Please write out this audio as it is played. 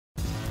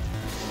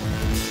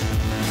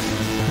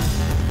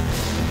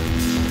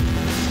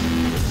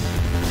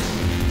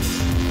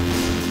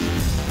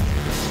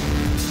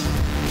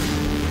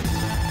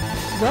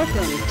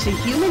Welcome to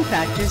Human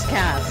Factors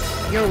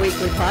Cast, your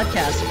weekly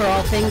podcast for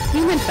all things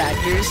human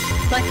factors,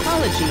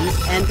 psychology,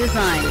 and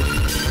design.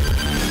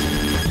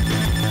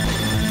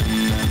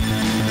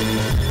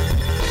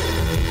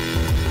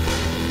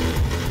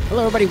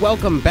 Hello, everybody.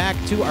 Welcome back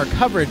to our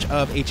coverage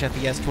of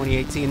HFES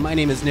 2018. My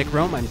name is Nick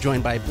Rome. I'm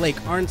joined by Blake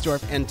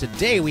Arnsdorf, and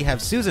today we have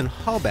Susan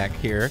Hallbeck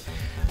here.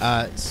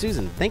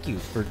 Susan, thank you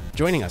for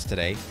joining us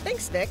today.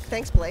 Thanks, Nick.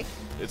 Thanks, Blake.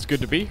 It's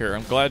good to be here.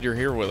 I'm glad you're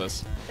here with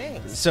us.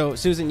 Thanks. So,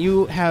 Susan,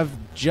 you have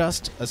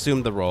just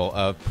assumed the role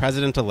of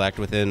president-elect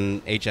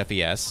within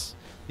HFES,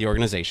 the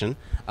organization.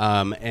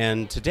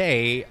 And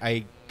today,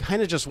 I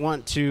kind of just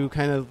want to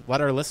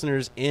let our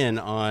listeners in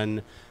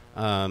on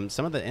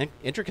some of the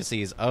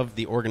intricacies of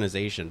the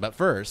organization. But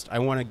first, I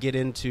want to get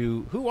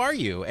into who are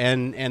you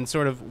and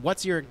sort of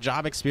what's your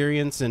job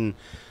experience and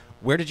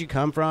where did you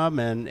come from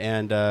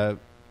and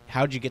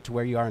how did you get to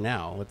where you are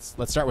now?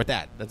 Let's start with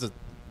that. That's a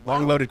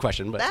long, loaded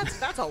question. But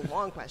That's a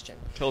long question.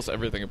 Tell us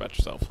everything about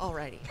yourself.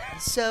 Alrighty.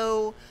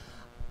 So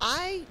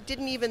I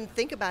didn't even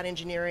think about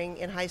engineering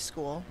in high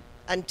school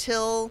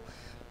until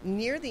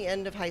near the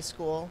end of high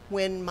school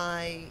when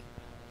my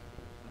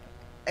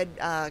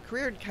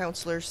career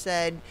counselor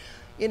said,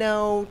 you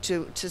know,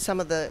 to some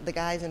of the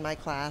guys in my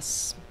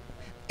class,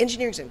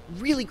 engineering's a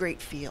really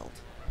great field.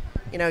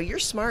 You know, you're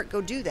smart,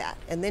 go do that.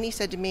 And then he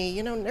said to me,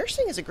 you know,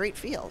 nursing is a great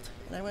field.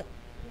 And I went,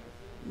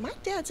 my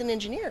dad's an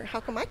engineer. How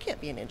come I can't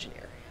be an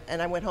engineer?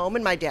 And I went home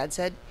and my dad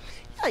said,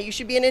 yeah, you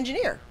should be an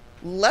engineer.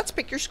 Let's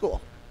pick your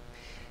school.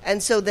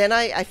 And so then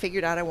I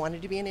figured out I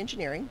wanted to be in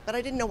engineering, but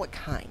I didn't know what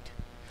kind.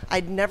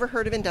 I'd never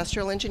heard of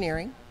industrial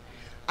engineering.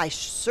 I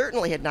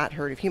certainly had not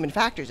heard of human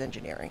factors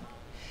engineering.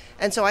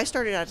 And so I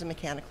started out as a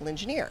mechanical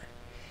engineer.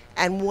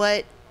 And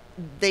what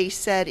they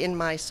said in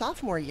my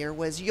sophomore year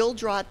was, you'll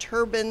draw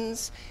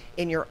turbines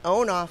in your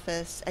own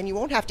office and you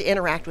won't have to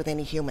interact with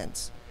any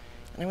humans.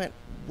 And I went,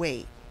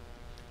 wait,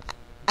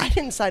 I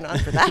didn't sign on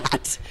for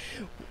that.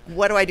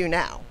 What do I do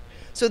now?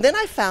 So then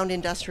I found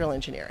industrial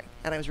engineering,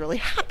 and I was really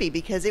happy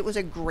because it was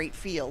a great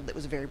field that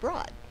was very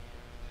broad.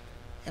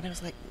 And I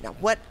was like, now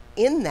what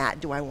in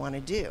that do I want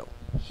to do?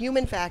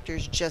 Human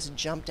factors just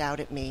jumped out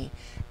at me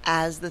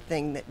as the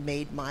thing that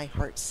made my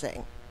heart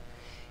sing.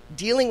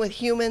 Dealing with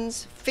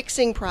humans,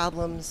 fixing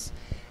problems,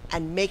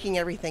 and making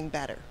everything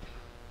better.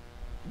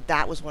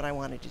 That was what I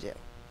wanted to do.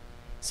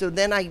 So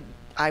then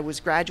I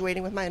was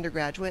graduating with my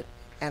undergraduate,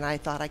 and I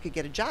thought I could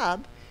get a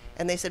job.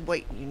 And they said,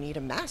 wait, you need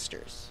a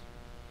master's.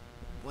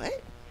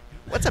 What?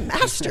 What's a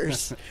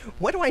master's?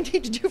 What do I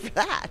need to do for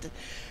that?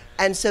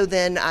 And so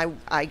then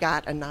I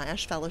got a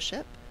NIOSH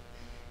fellowship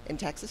in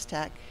Texas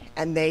Tech,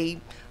 and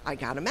I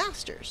got a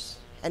master's.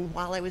 And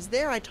while I was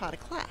there, I taught a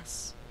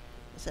class.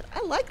 I said,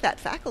 I like that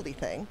faculty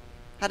thing.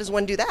 How does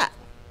one do that?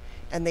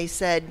 And they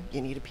said,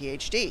 you need a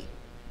PhD.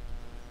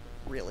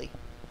 Really?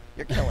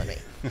 You're killing me.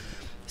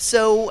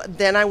 So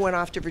then I went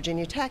off to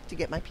Virginia Tech to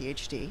get my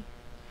PhD.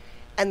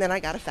 And then I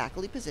got a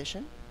faculty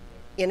position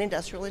in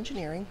industrial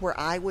engineering where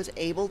I was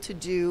able to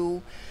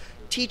do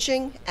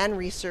teaching and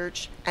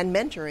research and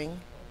mentoring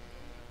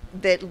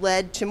that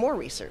led to more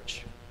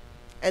research.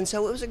 And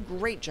so it was a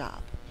great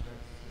job.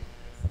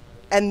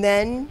 And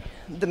then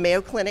the Mayo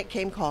Clinic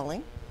came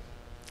calling,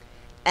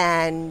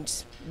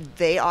 and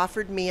they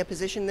offered me a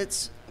position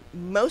that's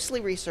mostly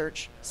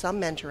research,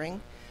 some mentoring,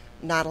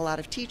 not a lot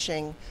of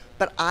teaching,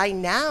 but I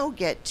now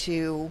get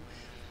to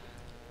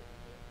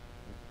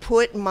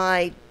put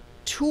my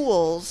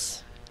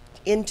tools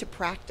into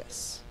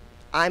practice.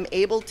 I'm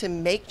able to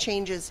make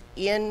changes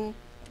in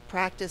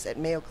practice at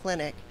Mayo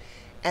Clinic,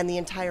 and the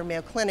entire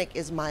Mayo Clinic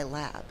is my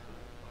lab.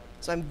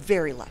 So I'm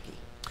very lucky.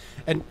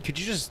 And could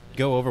you just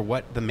go over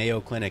what the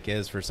Mayo Clinic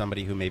is for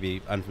somebody who may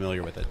be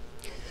unfamiliar with it?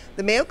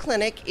 The Mayo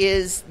Clinic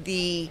is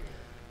the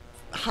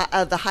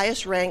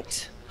highest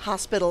ranked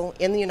hospital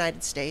in the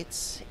United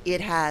States.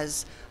 It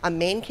has a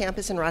main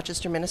campus in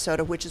Rochester,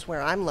 Minnesota, which is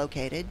where I'm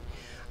located.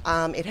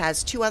 It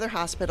has 2 other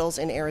hospitals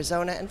in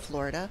Arizona and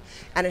Florida,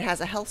 and it has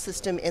a health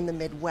system in the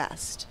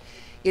Midwest.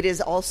 It is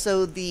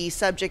also the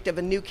subject of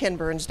a new Ken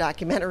Burns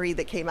documentary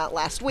that came out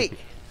last week.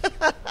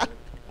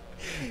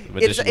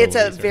 It's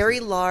a very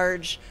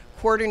large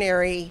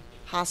quaternary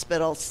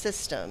hospital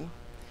system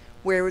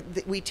where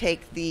we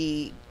take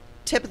the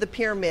tip of the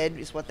pyramid,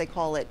 is what they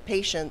call it,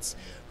 patients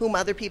whom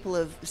other people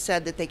have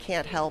said that they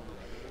can't help,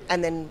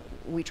 and then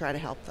we try to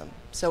help them.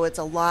 So it's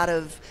a lot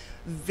of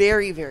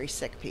very, very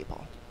sick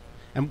people.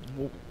 And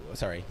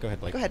sorry, go ahead,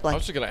 Blake. Go ahead, Blake. I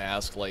was just going to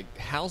ask,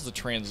 how's the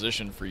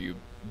transition for you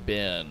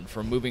been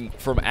from moving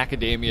from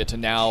academia to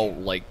now,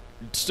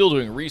 still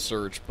doing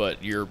research,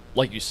 but you're,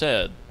 like you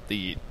said,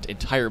 the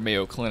entire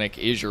Mayo Clinic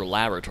is your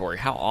laboratory.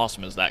 How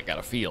awesome is that got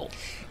to feel?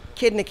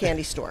 Kid in a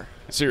candy store.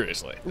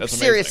 Seriously. That's amazing.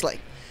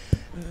 Seriously.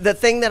 The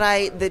thing that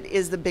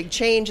is the big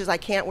change is I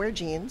can't wear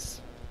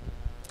jeans.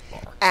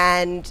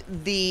 And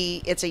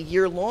it's a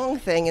year-long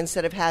thing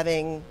instead of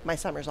having my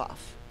summers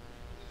off.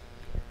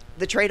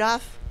 The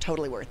trade-off,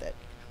 totally worth it.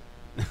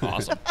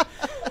 Awesome.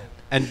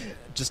 And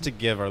just to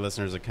give our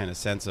listeners a kind of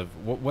sense of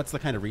what's the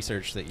kind of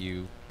research that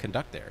you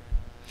conduct there?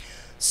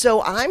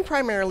 So I'm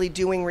primarily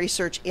doing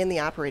research in the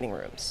operating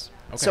rooms.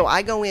 Okay. So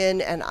I go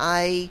in and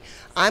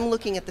I'm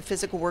looking at the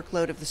physical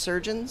workload of the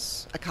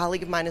surgeons. A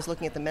colleague of mine is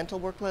looking at the mental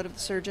workload of the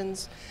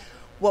surgeons.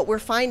 What we're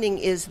finding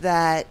is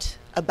that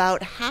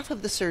about half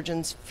of the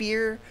surgeons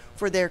fear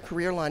for their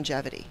career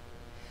longevity,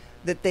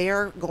 that they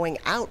are going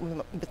out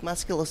with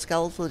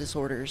musculoskeletal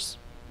disorders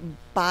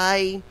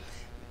by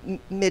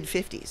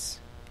mid-50s.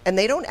 And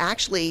they don't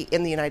actually,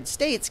 in the United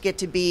States, get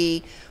to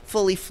be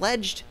fully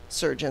fledged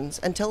surgeons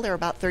until they're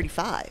about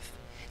 35.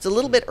 It's a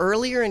little bit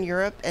earlier in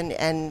Europe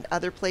and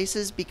other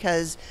places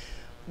because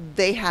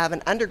they have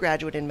an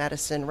undergraduate in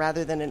medicine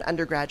rather than an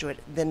undergraduate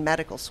in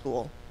medical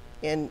school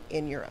in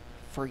Europe,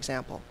 for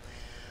example.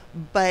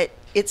 But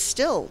it's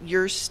still,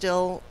 you're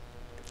still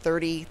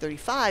 30,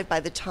 35 by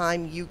the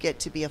time you get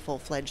to be a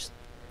full-fledged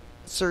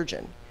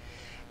surgeon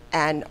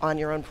and on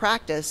your own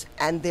practice.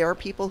 And there are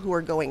people who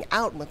are going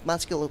out with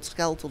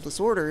musculoskeletal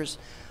disorders,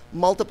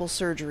 multiple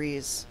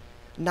surgeries,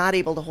 not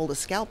able to hold a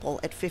scalpel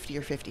at 50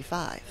 or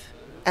 55.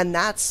 And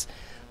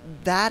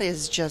that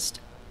is just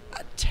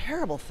a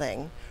terrible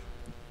thing,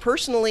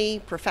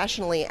 personally,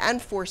 professionally,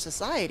 and for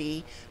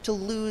society, to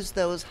lose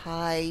those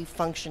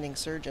high-functioning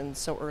surgeons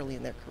so early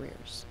in their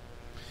careers.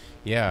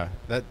 Yeah,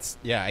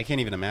 I can't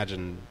even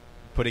imagine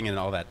putting in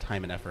all that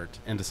time and effort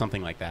into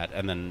something like that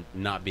and then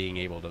not being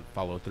able to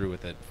follow through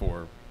with it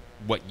for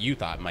what you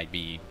thought might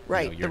be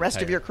right, the rest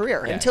of your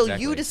career, until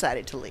you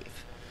decided to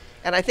leave.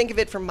 And I think of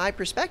it from my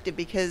perspective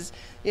because,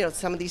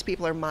 some of these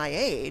people are my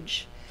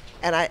age,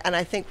 and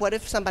I think, what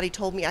if somebody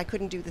told me I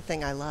couldn't do the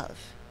thing I love?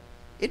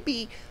 It'd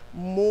be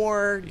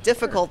more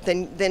difficult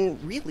than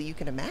really you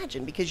can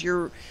imagine, because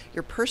your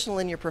personal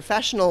and your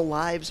professional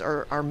lives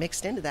are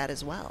mixed into that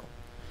as well.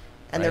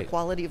 And their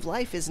quality of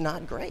life is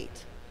not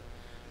great.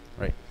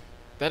 Right.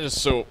 That is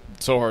so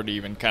hard to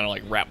even kind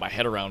of wrap my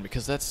head around,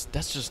 because that's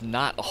just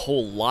not a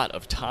whole lot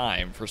of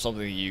time for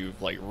something that you've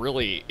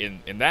really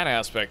in that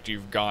aspect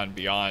you've gone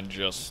beyond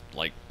just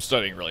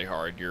studying really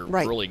hard. You're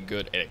really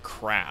good at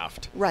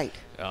craft. Right.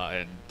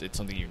 And it's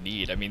something you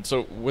need. I mean,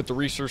 so with the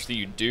research that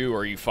you do,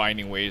 are you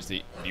finding ways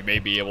that you may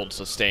be able to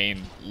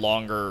sustain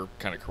longer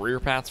kind of career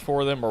paths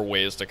for them, or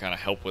ways to kind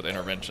of help with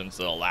interventions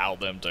that allow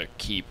them to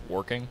keep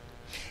working?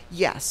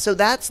 Yes, so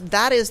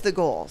that is the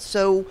goal.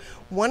 So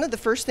one of the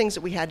first things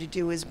that we had to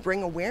do is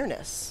bring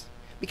awareness,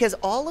 because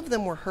all of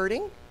them were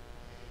hurting,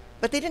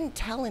 but they didn't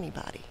tell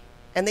anybody.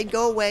 And they'd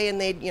go away and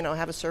they'd,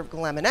 have a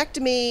cervical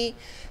laminectomy,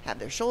 have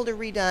their shoulder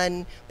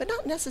redone, but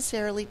not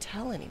necessarily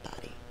tell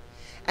anybody.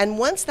 And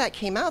once that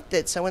came out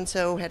that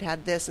so-and-so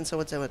had this and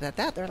so-and-so had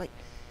that, they're like,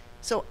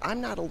 so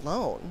I'm not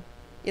alone.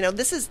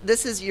 This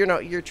is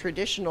your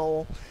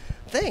traditional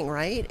thing,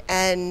 right?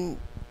 And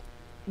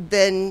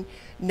then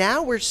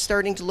now we're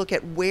starting to look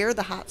at where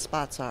the hot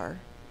spots are.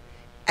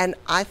 And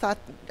I thought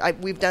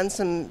we've done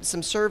some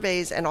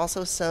surveys and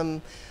also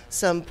some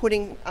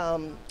putting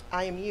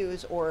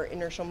IMUs, or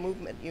inertial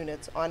movement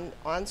units,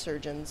 on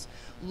surgeons,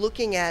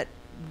 looking at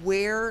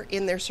where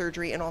in their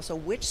surgery and also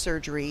which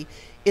surgery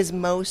is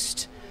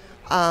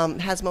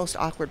has most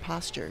awkward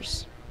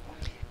postures.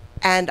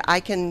 And I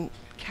can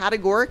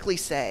categorically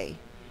say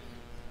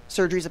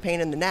surgery's a pain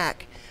in the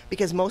neck,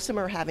 because most of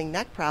them are having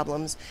neck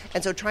problems.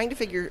 And so trying to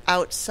figure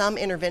out some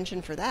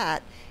intervention for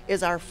that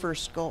is our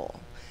first goal.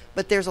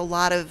 But there's a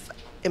lot of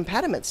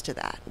impediments to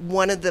that.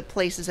 One of the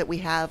places that we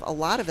have a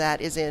lot of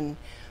that is in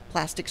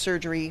plastic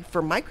surgery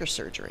for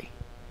microsurgery.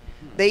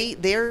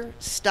 They're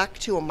stuck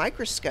to a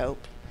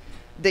microscope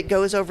that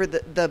goes over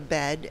the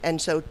bed,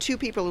 and so two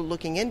people are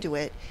looking into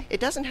it. It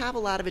doesn't have a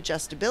lot of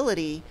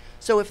adjustability.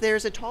 So if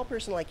there's a tall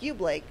person like you,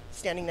 Blake,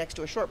 standing next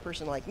to a short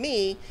person like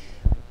me,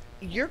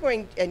 you're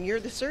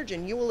the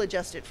surgeon, you will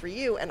adjust it for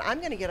you, and I'm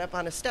going to get up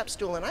on a step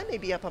stool, and I may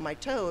be up on my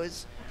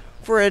toes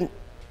for an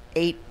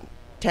 8-10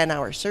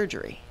 hour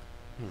surgery.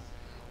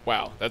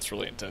 Wow, that's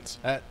really intense.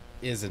 That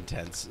is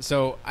intense.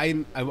 So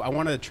I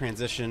want to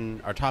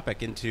transition our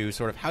topic into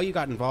sort of how you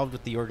got involved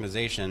with the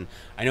organization.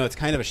 I know it's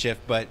kind of a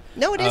shift, but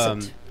no, it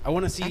isn't. I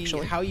want to see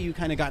how you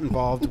kind of got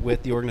involved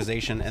with the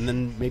organization, and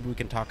then maybe we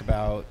can talk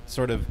about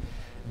sort of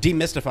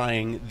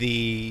demystifying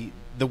the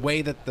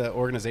way that the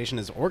organization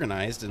is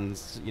organized, and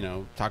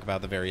talk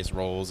about the various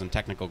roles and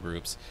technical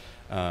groups,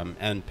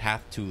 and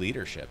path to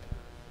leadership.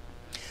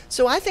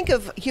 So I think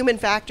of human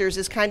factors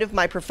as kind of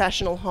my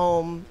professional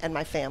home and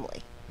my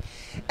family.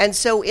 And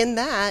so in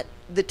that,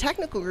 the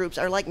technical groups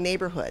are like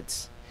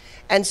neighborhoods.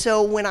 And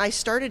so when I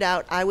started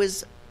out, I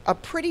was a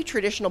pretty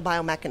traditional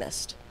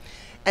biomechanist.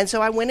 And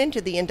so I went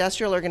into the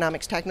Industrial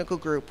Ergonomics Technical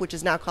Group, which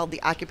is now called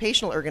the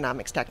Occupational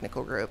Ergonomics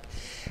Technical Group.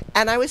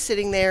 And I was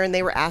sitting there, and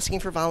they were asking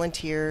for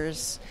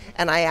volunteers,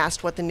 and I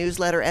asked what the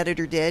newsletter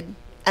editor did,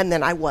 and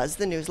then I was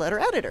the newsletter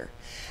editor.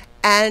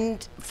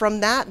 And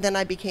from that, then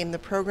I became the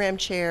program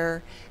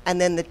chair,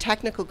 and then the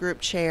technical group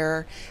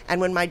chair.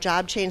 And when my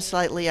job changed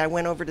slightly, I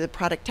went over to the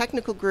product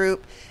technical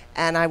group,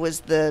 and I was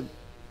the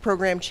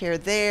program chair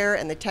there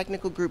and the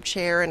technical group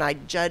chair, and I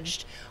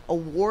judged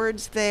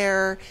awards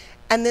there.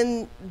 And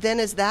then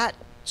as that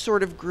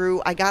sort of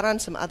grew, I got on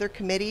some other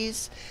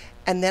committees,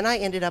 and then I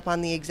ended up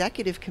on the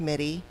executive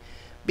committee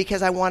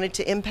because I wanted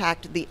to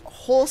impact the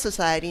whole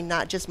society,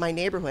 not just my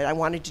neighborhood. I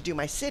wanted to do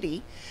my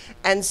city.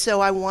 And so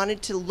I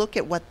wanted to look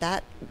at what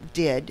that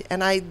did.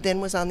 And I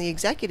then was on the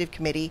executive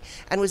committee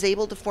and was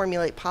able to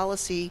formulate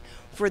policy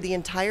for the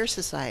entire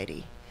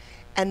society.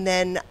 And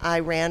then I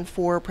ran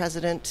for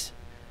president,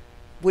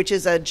 which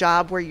is a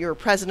job where you're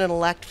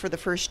president-elect for the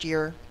first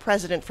year,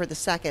 president for the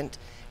second,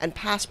 and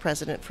past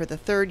president for the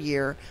third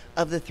year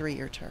of the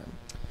 3-year term.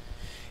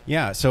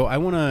 Yeah, so I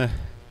want to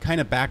kind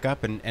of back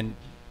up and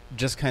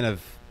just kind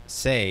of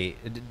say,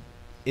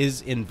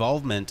 is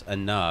involvement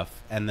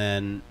enough? And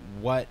then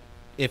what,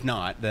 if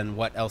not, then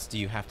what else do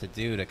you have to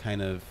do to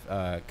kind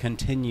of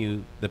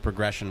continue the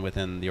progression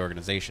within the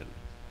organization?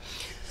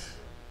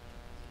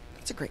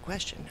 That's a great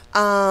question.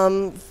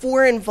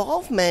 For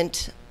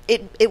involvement,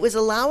 it was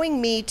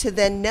allowing me to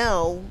then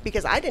know,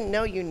 because I didn't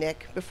know you,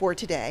 Nick, before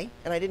today,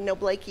 and I didn't know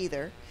Blake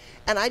either,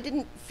 and I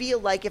didn't feel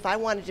like if I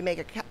wanted to make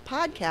a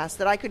podcast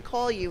that I could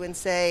call you and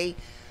say,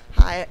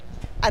 hi,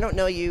 I don't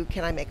know you,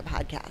 can I make a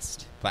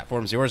podcast?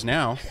 Platform's yours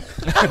now.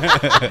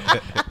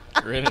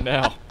 You're in it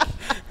now.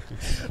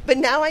 But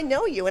now I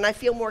know you and I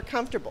feel more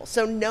comfortable.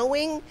 So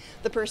knowing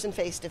the person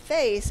face to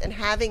face and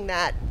having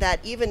that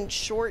even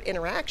short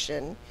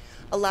interaction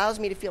allows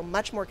me to feel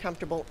much more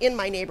comfortable in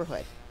my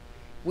neighborhood.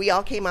 We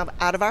all came up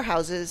out of our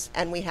houses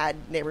and we had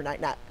neighbor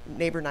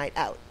night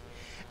out.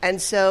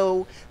 And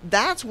so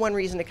that's one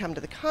reason to come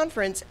to the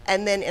conference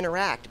and then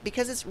interact,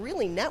 because it's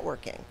really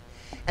networking.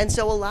 And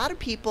so a lot of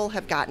people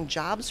have gotten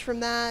jobs from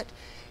that,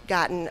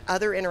 gotten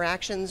other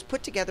interactions,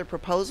 put together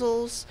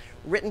proposals,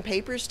 written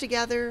papers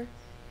together.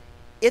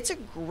 It's a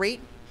great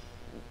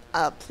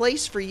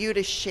place for you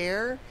to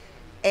share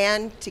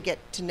and to get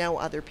to know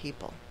other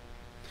people.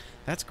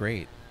 That's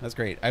great. That's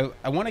great.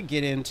 I want to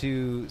get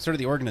into sort of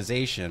the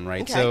organization,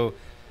 right? Okay. So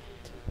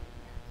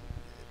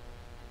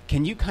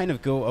can you kind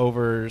of go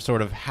over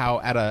sort of how,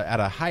 at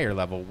a higher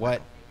level,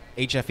 what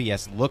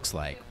HFES looks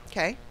like?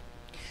 Okay.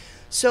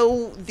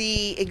 So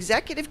the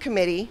executive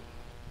committee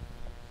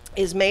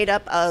is made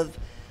up of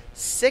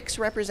 6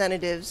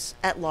 representatives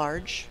at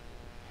large,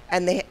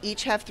 and they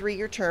each have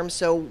 3-year terms.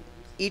 So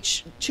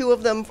 2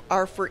 of them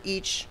are for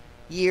each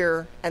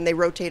year, and they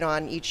rotate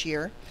on each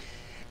year.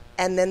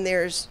 And then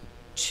there's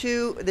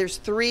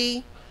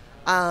 3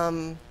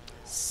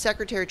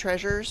 secretary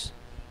treasurers,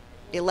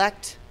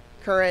 elect,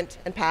 current,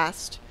 and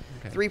past.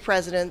 Okay. 3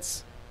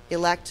 presidents,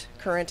 elect,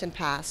 current, and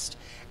past.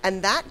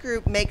 And that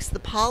group makes the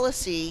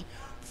policy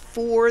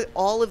for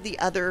all of the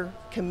other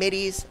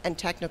committees and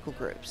technical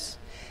groups.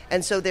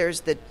 And so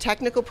there's the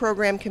technical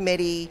program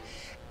committee,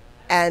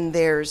 and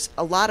there's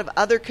a lot of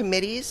other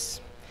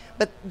committees,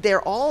 but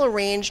they're all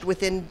arranged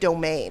within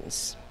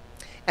domains.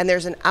 And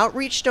there's an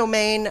outreach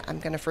domain, I'm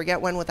going to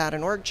forget one without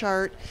an org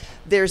chart.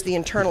 There's the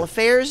internal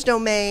affairs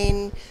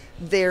domain.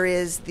 There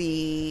is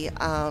the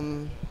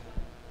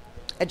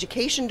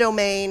education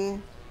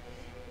domain,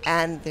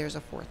 and there's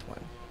a 4th one.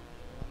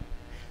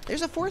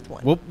 There's a 4th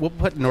one. We'll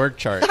put an org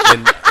chart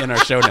in our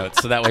show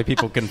notes so that way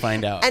people can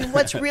find out. And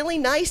what's really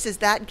nice is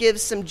that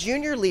gives some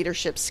junior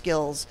leadership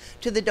skills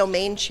to the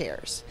domain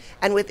chairs.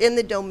 And within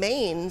the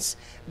domains,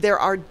 there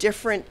are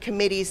different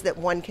committees that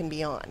one can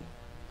be on.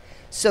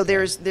 So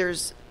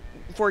there's,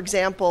 for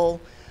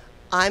example,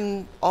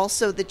 I'm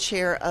also the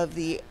chair of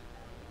the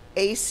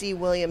A.C.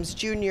 Williams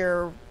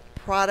Junior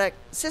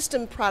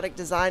System Product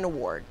Design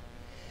Award.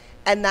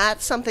 And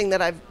that's something that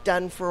I've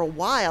done for a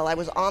while. I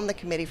was on the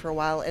committee for a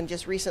while and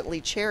just recently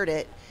chaired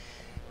it.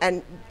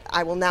 And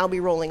I will now be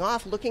rolling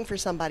off looking for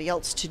somebody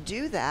else to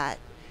do that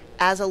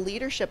as a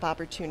leadership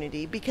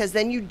opportunity, because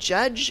then you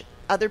judge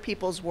other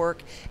people's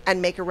work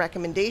and make a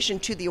recommendation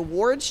to the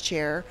awards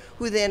chair,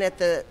 who then at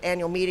the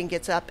annual meeting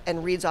gets up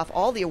and reads off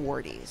all the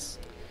awardees.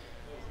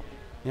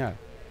 Yeah.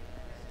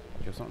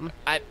 You have something?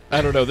 I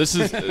don't know. This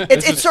is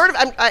It's sort of,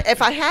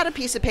 if I had a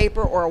piece of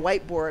paper or a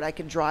whiteboard, I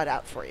could draw it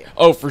out for you.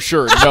 Oh, for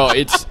sure. No,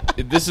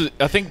 this is,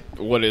 I think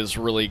what is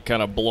really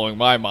kind of blowing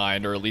my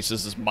mind, or at least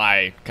this is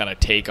my kind of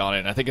take on it,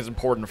 and I think it's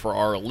important for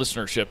our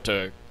listenership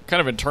to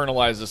kind of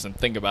internalize this and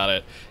think about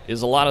it,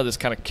 is a lot of this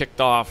kind of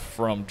kicked off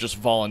from just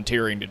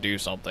volunteering to do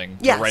something,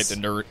 to write the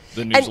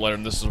newsletter,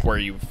 and this is where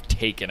you've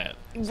taken it.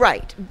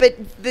 Right. But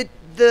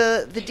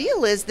the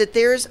deal is that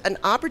there's an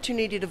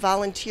opportunity to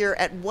volunteer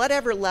at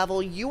whatever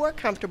level you are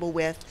comfortable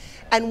with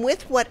and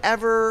with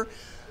whatever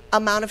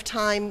amount of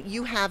time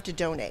you have to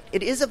donate.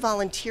 It is a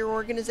volunteer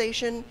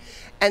organization,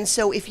 and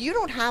so if you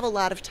don't have a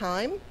lot of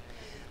time,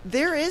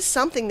 there is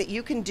something that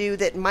you can do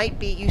that might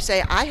be, you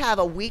say, I have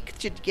a week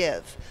to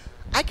give.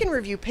 I can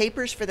review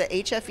papers for the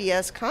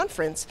HFES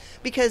conference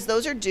because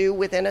those are due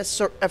within a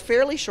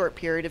fairly short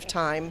period of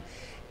time,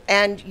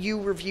 and you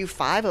review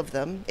 5 of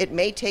them. It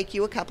may take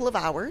you a couple of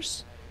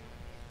hours,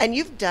 and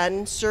you've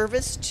done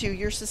service to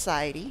your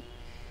society,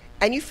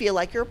 and you feel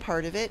like you're a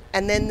part of it,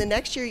 and then the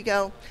next year you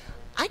go,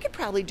 I could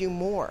probably do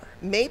more.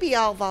 Maybe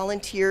I'll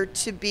volunteer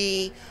to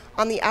be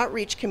on the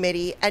outreach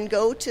committee and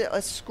go to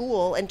a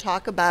school and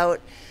talk about,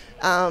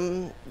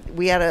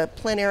 we had a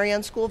plenary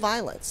on school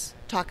violence,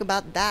 talk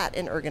about that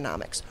in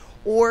ergonomics,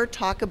 or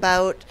talk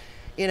about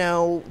You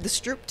know, the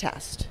Stroop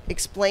test,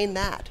 explain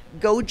that.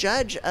 Go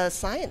judge a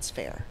science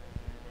fair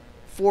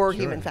for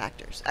human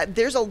factors.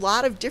 There's a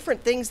lot of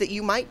different things that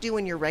you might do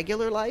in your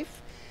regular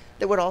life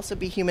that would also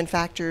be human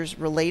factors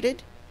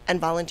related and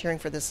volunteering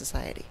for the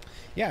society.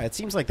 Yeah, it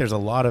seems like there's a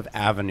lot of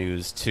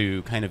avenues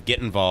to kind of get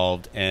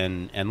involved,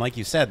 and like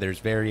you said, there's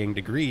varying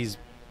degrees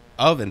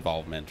of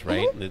involvement,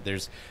 right?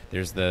 Mm-hmm.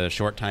 There's the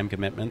short time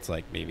commitments,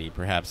 like maybe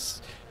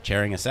perhaps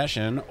chairing a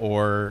session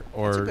or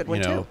That's a good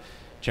one, too.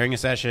 chairing a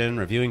session,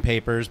 reviewing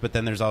papers, but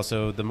then there's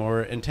also the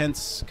more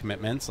intense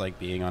commitments, like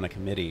being on a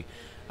committee.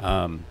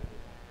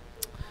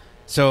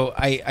 So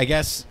I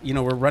guess,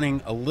 we're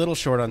running a little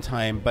short on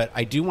time, but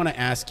I do want to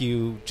ask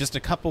you just a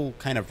couple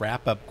kind of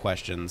wrap-up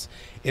questions.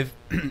 If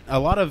a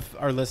lot of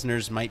our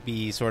listeners might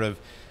be sort of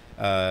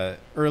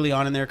early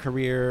on in their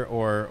career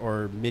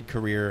or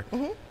mid-career,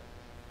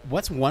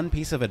 what's one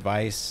piece of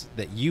advice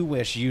that you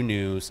wish you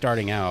knew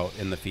starting out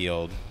in the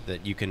field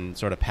that you can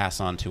sort of pass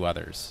on to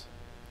others?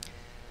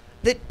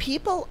 That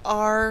people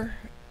are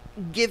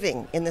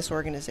giving in this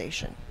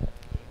organization.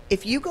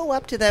 If you go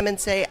up to them and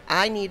say,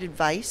 I need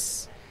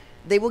advice,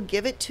 they will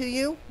give it to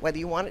you, whether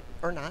you want it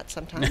or not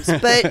sometimes.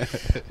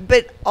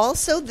 But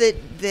also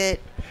that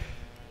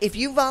if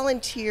you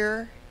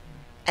volunteer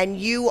and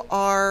you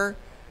are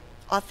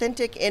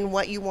authentic in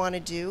what you want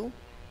to do,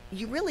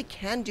 you really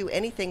can do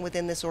anything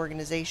within this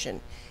organization.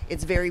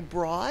 It's very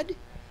broad,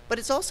 but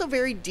it's also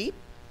very deep.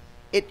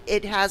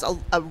 It has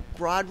a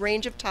broad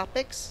range of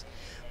topics,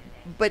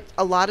 but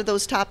a lot of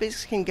those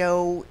topics can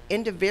go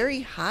into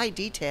very high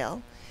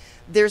detail.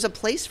 There's a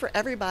place for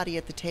everybody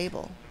at the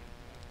table.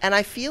 And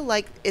I feel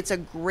like it's a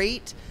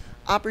great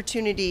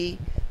opportunity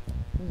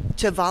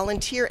to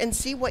volunteer and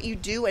see what you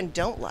do and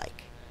don't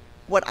like.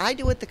 What I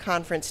do at the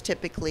conference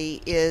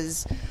typically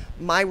is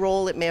my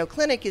role at Mayo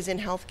Clinic is in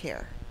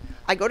healthcare.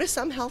 I go to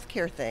some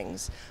healthcare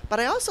things,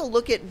 but I also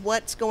look at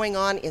what's going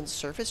on in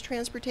surface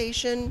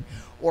transportation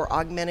or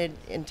augmented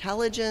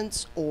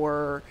intelligence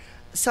or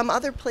some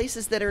other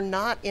places that are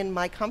not in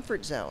my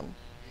comfort zone.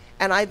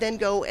 And I then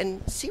go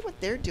and see what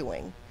they're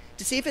doing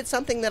to see if it's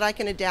something that I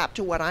can adapt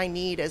to what I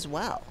need as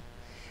well.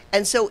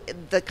 And so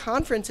the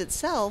conference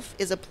itself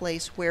is a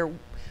place where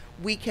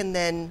we can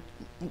then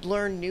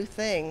learn new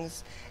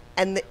things.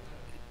 And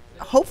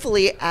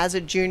hopefully as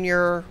a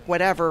junior,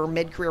 whatever,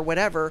 mid-career,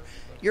 whatever,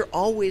 you're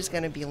always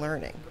going to be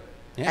learning.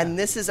 Yeah. And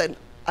this is an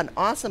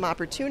awesome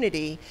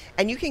opportunity.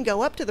 And you can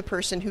go up to the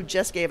person who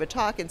just gave a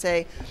talk and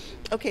say,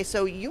 okay,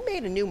 so you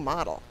made a new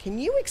model. Can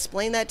you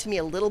explain that to me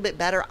a little bit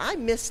better? I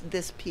missed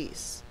this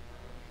piece.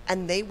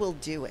 And they will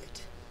do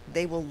it.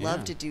 They will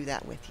love to do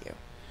that with you.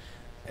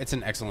 It's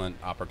an excellent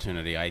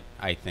opportunity,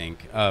 I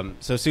think.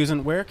 So,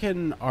 Susan, where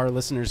can our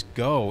listeners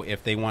go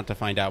if they want to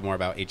find out more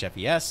about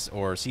HFES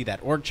or see that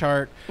org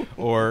chart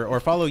or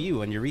follow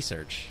you and your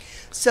research?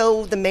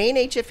 So the main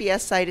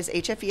HFES site is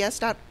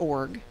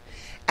hfes.org.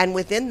 And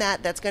within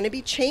that, that's going to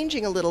be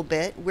changing a little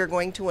bit. We're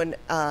going to an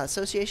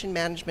association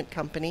management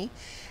company.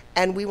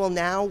 And we will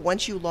now,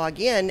 once you log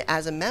in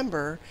as a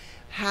member,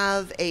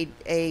 have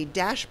a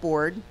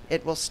dashboard.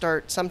 It will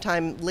start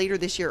sometime later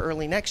this year,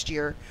 early next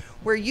year,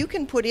 where you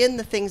can put in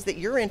the things that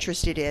you're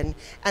interested in,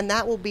 and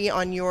that will be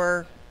on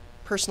your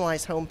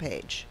personalized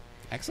homepage.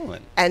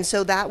 Excellent. And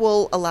so that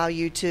will allow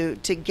you to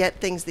get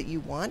things that you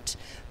want.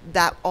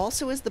 That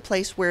also is the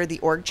place where the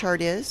org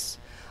chart is.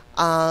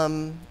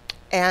 And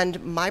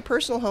my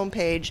personal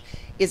homepage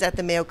is at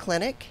the Mayo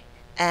Clinic,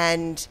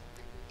 and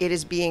it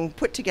is being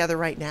put together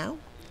right now,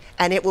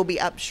 and it will be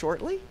up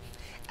shortly.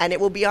 And it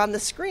will be on the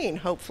screen,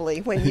 hopefully,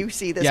 when you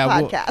see this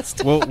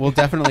podcast. We'll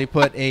definitely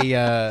put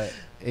a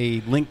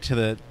link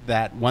to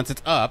that once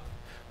it's up.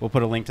 We'll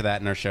put a link to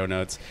that in our show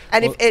notes.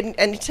 And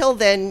until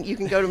then, you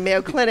can go to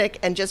Mayo Clinic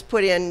and just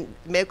put in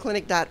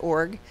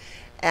mayoclinic.org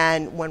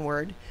and one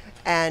word,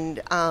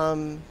 and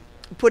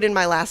put in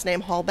my last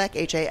name, Hallbeck,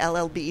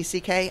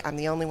 Hallbeck. I'm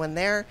the only one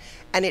there,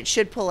 and it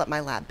should pull up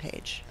my lab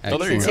page. Oh,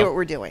 there you and go. see what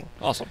we're doing.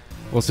 Awesome.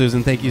 Well,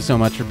 Susan, thank you so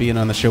much for being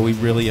on the show. We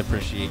really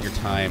appreciate your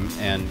time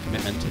and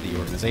commitment to the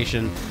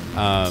organization.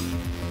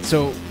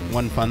 So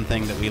one fun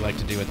thing that we like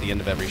to do at the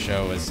end of every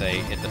show is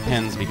say, it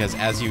depends, because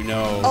as you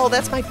know... Oh,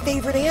 that's my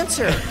favorite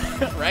answer.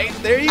 Right?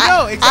 There you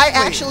go. Exactly. I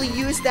actually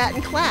use that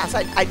in class.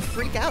 I'd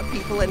freak out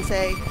people and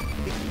say,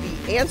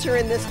 the answer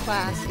in this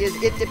class is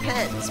it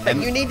depends, but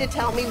you need to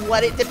tell me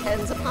what it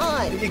depends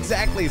upon.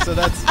 Exactly. So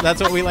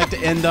that's what we like to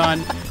end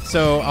on.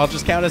 So I'll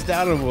just count us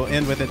down and we'll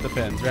end with it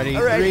depends. Ready?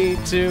 All right.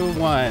 3, 2,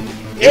 1.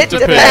 It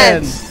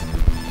depends.